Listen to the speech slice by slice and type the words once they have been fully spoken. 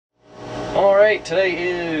Alright, today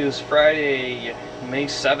is Friday, May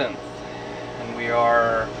 7th, and we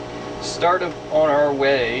are on our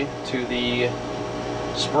way to the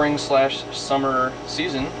spring/summer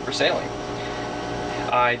season for sailing.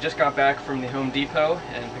 I just got back from the Home Depot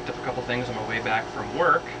and picked up a couple things on my way back from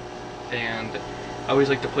work, and I always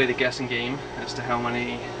like to play the guessing game as to how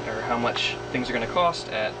much things are going to cost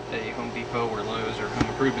at a Home Depot or Lowe's or home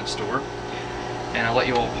improvement store. And I'll let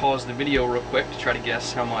you all pause the video real quick to try to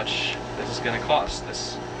guess how much this is going to cost.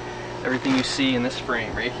 Everything you see in this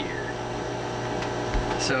frame right here.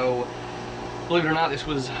 So, believe it or not, this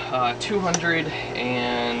was $207,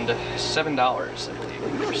 I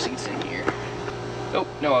believe. The receipt's in here. Oh,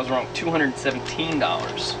 no, I was wrong.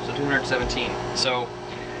 $217. So $217. So,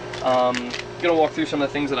 gonna walk through some of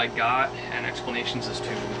the things that I got and explanations as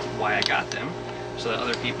to why I got them, so that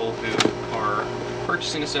other people who are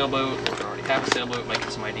purchasing a sailboat or already have a sailboat might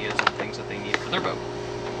get some ideas on things that they need for their boat.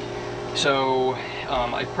 So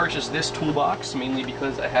I purchased this toolbox mainly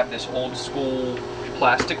because I have this old school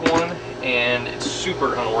plastic one and it's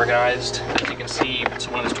super unorganized. As you can see, it's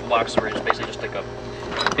one of those toolboxes where it's basically just like a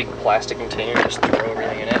big plastic container, just throw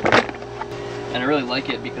everything in it. And I really like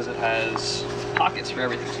it because it has pockets for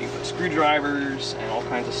everything, so you can put screwdrivers and all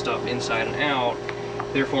kinds of stuff inside and out,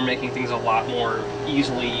 therefore making things a lot more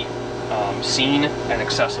easily seen and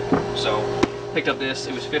accessible. So picked up this,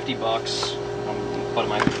 it was 50 bucks, but it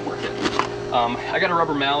might be worth it. I got a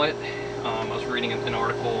rubber mallet. I was reading an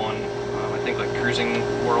article on, I think like Cruising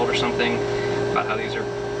World or something, about how these are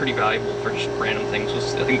pretty valuable for just random things.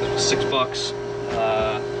 I think this was 6 bucks.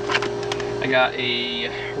 I got a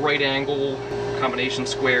right angle combination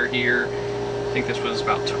square here. I think this was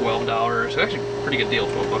about $12. So actually a pretty good deal,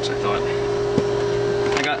 12 bucks I thought.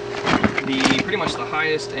 I got pretty much the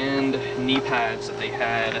highest end knee pads that they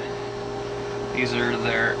had. These are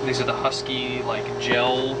the Husky like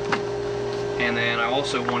gel, and then I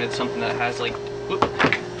also wanted something that has like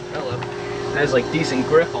decent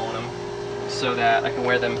grip on them, so that I can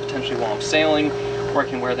wear them potentially while I'm sailing, or I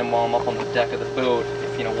can wear them while I'm up on the deck of the boat.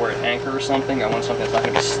 If you know, we're at anchor or something, I want something that's not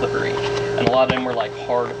going to be slippery. And a lot of them were like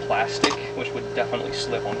hard plastic, which would definitely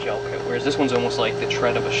slip on gel coat, whereas this one's almost like the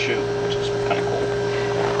tread of a shoe, which is kind of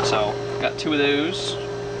cool. So got 2 of those,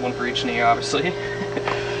 one for each knee, obviously.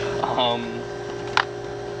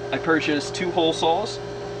 I purchased 2 hole saws.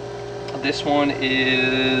 This one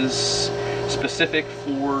is specific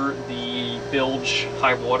for the Bilge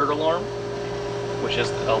high water alarm, which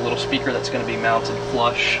is a little speaker that's going to be mounted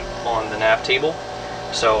flush on the nav table.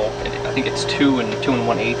 So I think it's 2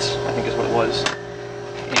 1/8, I think is what it was.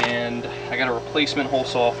 And I got a replacement hole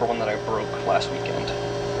saw for one that I broke last weekend.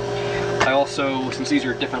 I also, since these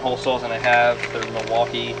are different hole saws than I have, they're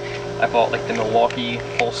Milwaukee, I bought like the Milwaukee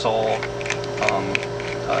hole saw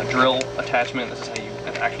drill attachment. This is how you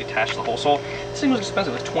actually attach the hole saw. This thing was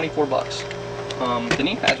expensive, it was 24 bucks. The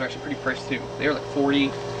knee pads are actually pretty priced too. They were like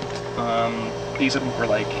 40. These were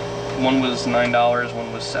like, one was $9,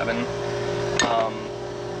 one was $7.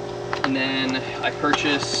 And then I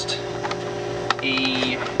purchased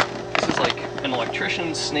this is like an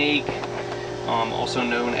electrician's snake, also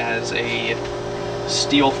known as a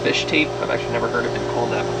steel fish tape. I've actually never heard of it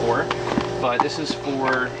called that before, but this is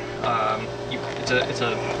for it's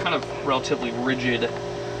a kind of relatively rigid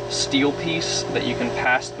steel piece that you can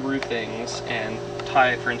pass through things and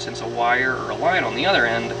tie, for instance, a wire or a line on the other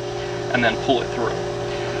end and then pull it through.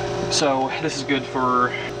 So this is good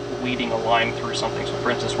for leading a line through something. So for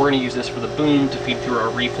instance, we're going to use this for the boom to feed through our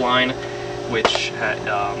reef line, which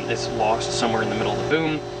is lost somewhere in the middle of the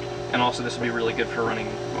boom. And also this will be really good for running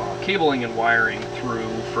cabling and wiring through,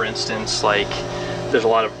 for instance, like there's a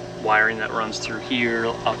lot of wiring that runs through here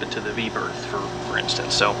up into the V-berth, for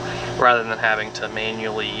instance. So rather than having to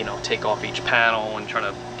manually, take off each panel and try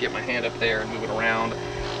to get my hand up there and move it around,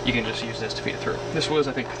 you can just use this to feed it through. This was,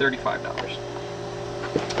 I think, $35.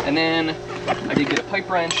 And then I did get a pipe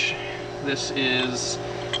wrench. This is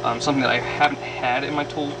something that I haven't had in my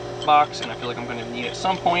toolbox, and I feel like I'm going to need it at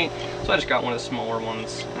some point. So I just got one of the smaller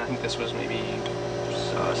ones, and I think this was maybe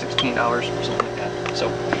 $16 or something like that.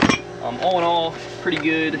 So all in all, pretty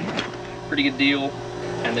good deal.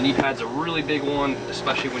 And the knee pad's a really big one,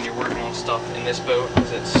 especially when you're working on stuff in this boat,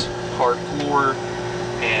 because it's hard floor,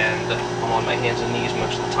 and I'm on my hands and knees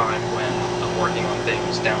most of the time when I'm working on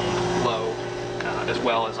things down low, as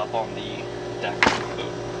well as up on the deck of the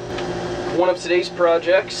boat. One of today's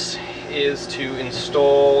projects is to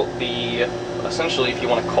install the, essentially, if you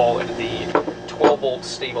want to call it, the 12-volt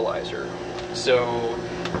stabilizer. So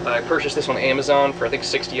I purchased this on Amazon for I think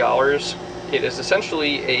 $60. It is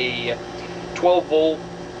essentially a 12-volt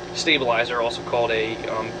stabilizer, also called a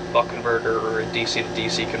buck converter or a DC to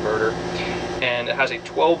DC converter. and it has a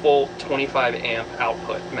 12 volt 25 amp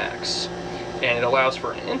output max, and it allows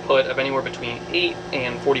for an input of anywhere between 8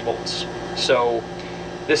 and 40 volts. So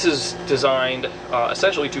this is designed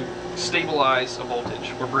essentially to stabilize a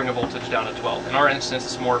voltage or bring a voltage down to 12. In our instance,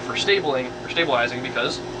 it's more for stabilizing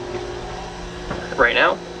because right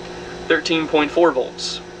now 13.4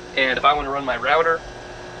 volts, and if I want to run my router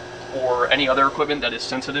or any other equipment that is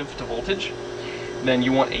sensitive to voltage, then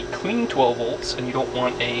you want a clean 12 volts and you don't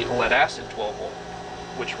want a lead acid 12 volt,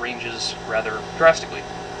 which ranges rather drastically.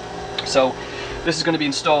 So this is going to be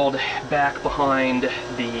installed back behind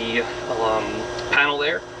the panel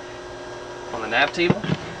there on the nav table,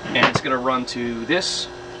 and it's going to run to this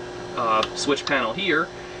switch panel here,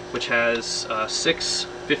 which has 6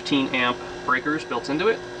 15 amp breakers built into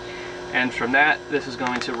it. And from that, this is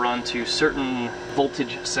going to run to certain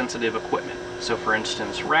voltage sensitive equipment. So for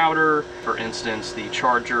instance, router, for instance, the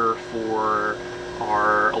charger for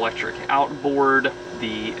our electric outboard,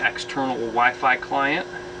 the external Wi-Fi client,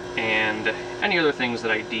 and any other things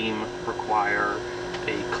that I deem require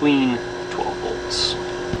a clean 12 volts.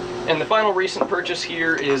 And the final recent purchase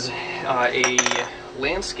here is a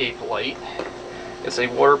landscape light. It's a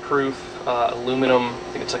waterproof aluminum,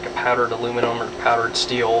 I think it's like a powdered aluminum or powdered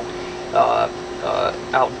steel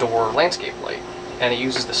outdoor landscape light. And it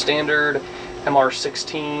uses the standard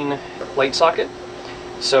MR16 light socket.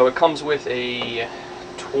 So it comes with a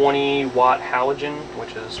 20 watt halogen,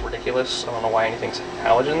 which is ridiculous. I don't know why anything's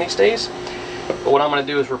halogen these days. But what I'm going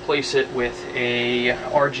to do is replace it with a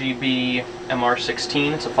RGB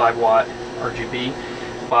MR16. It's a 5 watt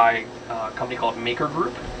RGB by a company called Maker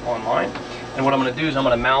Group online. And what I'm going to do is I'm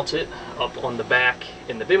going to mount it up on the back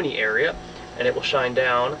in the bimini area, and it will shine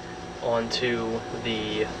down onto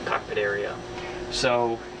the cockpit area.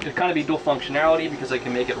 So it'll kind of be dual functionality because I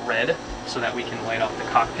can make it red so that we can light up the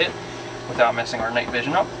cockpit without messing our night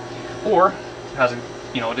vision up. Or it has a,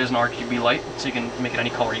 it is an RGB light, so you can make it any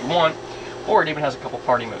color you want. Or it even has a couple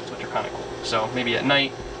party modes, which are kind of cool. So maybe at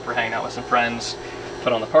night, if we're hanging out with some friends,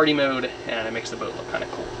 put on the party mode, and it makes the boat look kind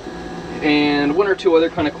of cool. And one or two other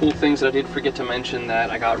kind of cool things that I did forget to mention that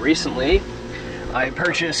I got recently. I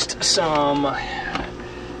purchased some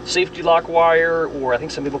safety lock wire, or I think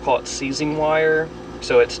some people call it seizing wire.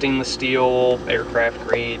 So it's stainless steel, aircraft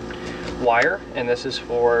grade wire, and this is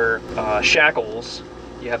for shackles.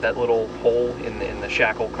 You have that little hole in the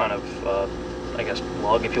shackle kind of, I guess,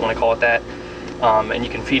 lug, if you want to call it that. And you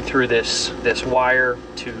can feed through this wire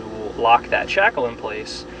to lock that shackle in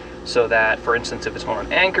place, so that, for instance, if it's on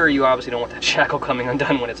an anchor, you obviously don't want that shackle coming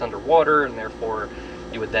undone when it's underwater, and therefore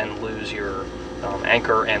you would then lose your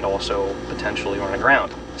anchor and also potentially run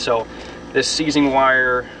aground. So this seizing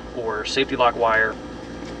wire or safety lock wire,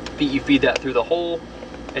 you feed that through the hole,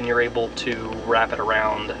 and you're able to wrap it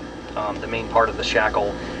around the main part of the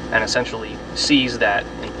shackle and essentially seize that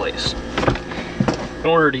in place. In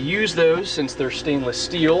order to use those, since they're stainless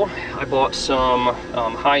steel, I bought some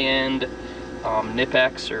high-end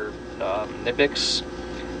Nipex or Nipix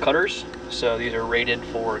cutters. So these are rated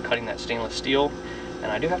for cutting that stainless steel,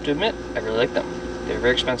 and I do have to admit, I really like them. They're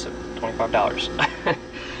very expensive, $25.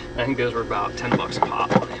 I think those were about 10 bucks a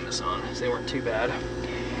pop on Amazon, so they weren't too bad.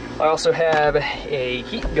 I also have a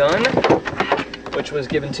heat gun, which was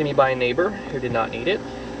given to me by a neighbor who did not need it.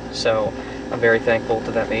 So I'm very thankful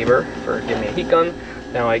to that neighbor for giving me a heat gun.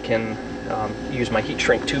 Now I can use my heat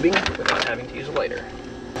shrink tubing without having to use a lighter.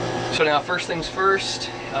 So now, first things first,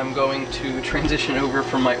 I'm going to transition over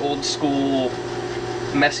from my old school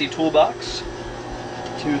messy toolbox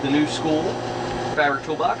to the new school fabric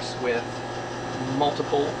toolbox with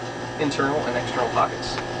multiple internal and external pockets.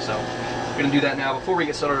 So I'm going to do that now before we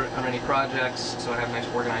get started on any projects, so I have nice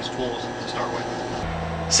organized tools to start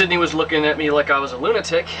with. Sydney was looking at me like I was a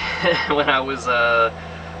lunatic when I was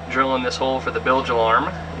drilling this hole for the bilge alarm,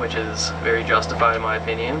 which is very justified in my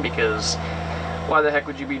opinion, because why the heck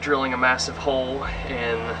would you be drilling a massive hole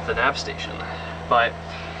in the nav station? But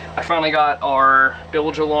I finally got our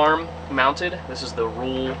bilge alarm mounted. This is the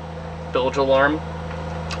Rule bilge alarm,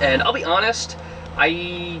 and I'll be honest,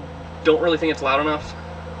 I don't really think it's loud enough,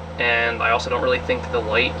 and I also don't really think the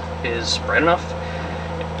light is bright enough.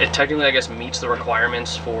 It technically, I guess, meets the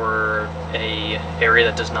requirements for a area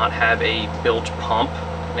that does not have a bilge pump,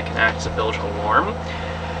 and it can act as a bilge alarm.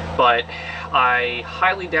 But I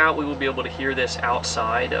highly doubt we will be able to hear this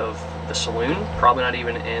outside of the saloon, probably not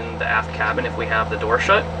even in the aft cabin if we have the door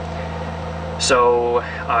shut. So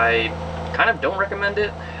I kind of don't recommend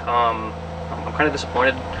it. I'm kind of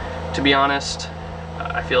disappointed, to be honest.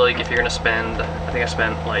 I feel like if you're gonna spend, I think I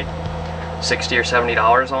spent like $60 or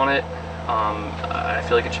 $70 on it, I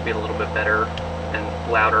feel like it should be a little bit better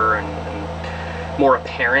and louder and more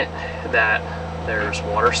apparent that there's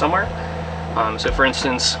water somewhere. So for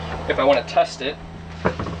instance, if I want to test it,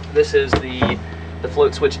 this is the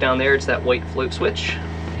float switch down there. It's that white float switch,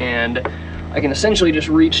 and I can essentially just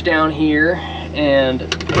reach down here and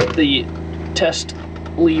hit the test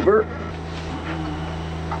lever.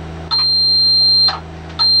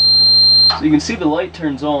 So you can see the light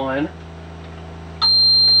turns on,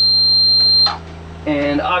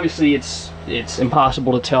 and obviously it's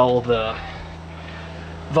impossible to tell the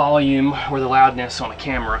volume or the loudness on a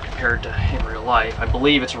camera compared to in real life. I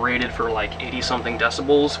believe it's rated for like 80 something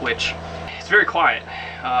decibels, which is very quiet.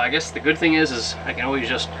 I guess the good thing is I can always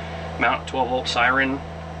just mount a 12-volt siren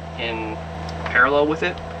in parallel with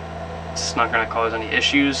it. It's not going to cause any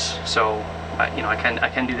issues, so you know, I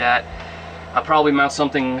can do that. I'll probably mount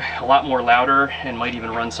something a lot more louder and might even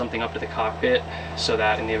run something up to the cockpit, so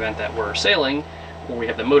that in the event that we're sailing, or we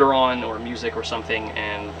have the motor on or music or something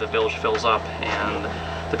and the bilge fills up and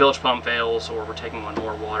the bilge pump fails, or we're taking on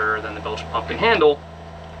more water than the bilge pump can handle,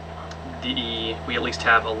 we at least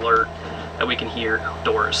have alert that we can hear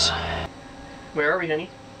outdoors. Where are we, honey?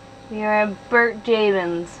 We are at Bert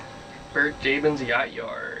Jabin's. Bert Jabin's Yacht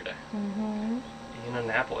Yard in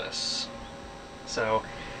Annapolis. So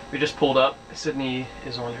we just pulled up. Sydney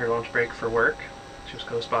is on her lunch break for work. She was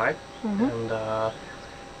close by, and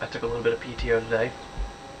I took a little bit of PTO today,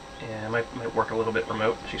 and I might work a little bit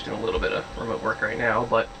remote. She's doing a little bit of remote work right now,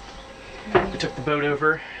 but we took the boat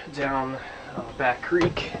over down Back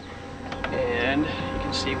Creek, and you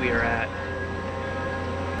can see we are at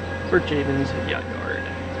Bert Jabin's Yacht Yard.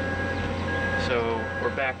 So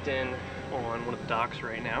we're backed in on one of the docks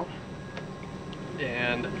right now,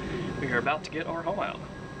 and we are about to get our haul out.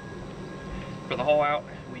 For the haul out,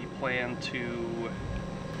 we plan to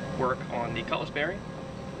work on the cutlass bearing,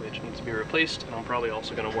 which needs to be replaced, and I'm probably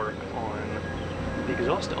also going to work on the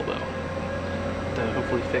exhaust elbow to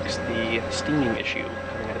hopefully fix the steaming issue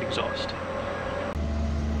coming out of the exhaust.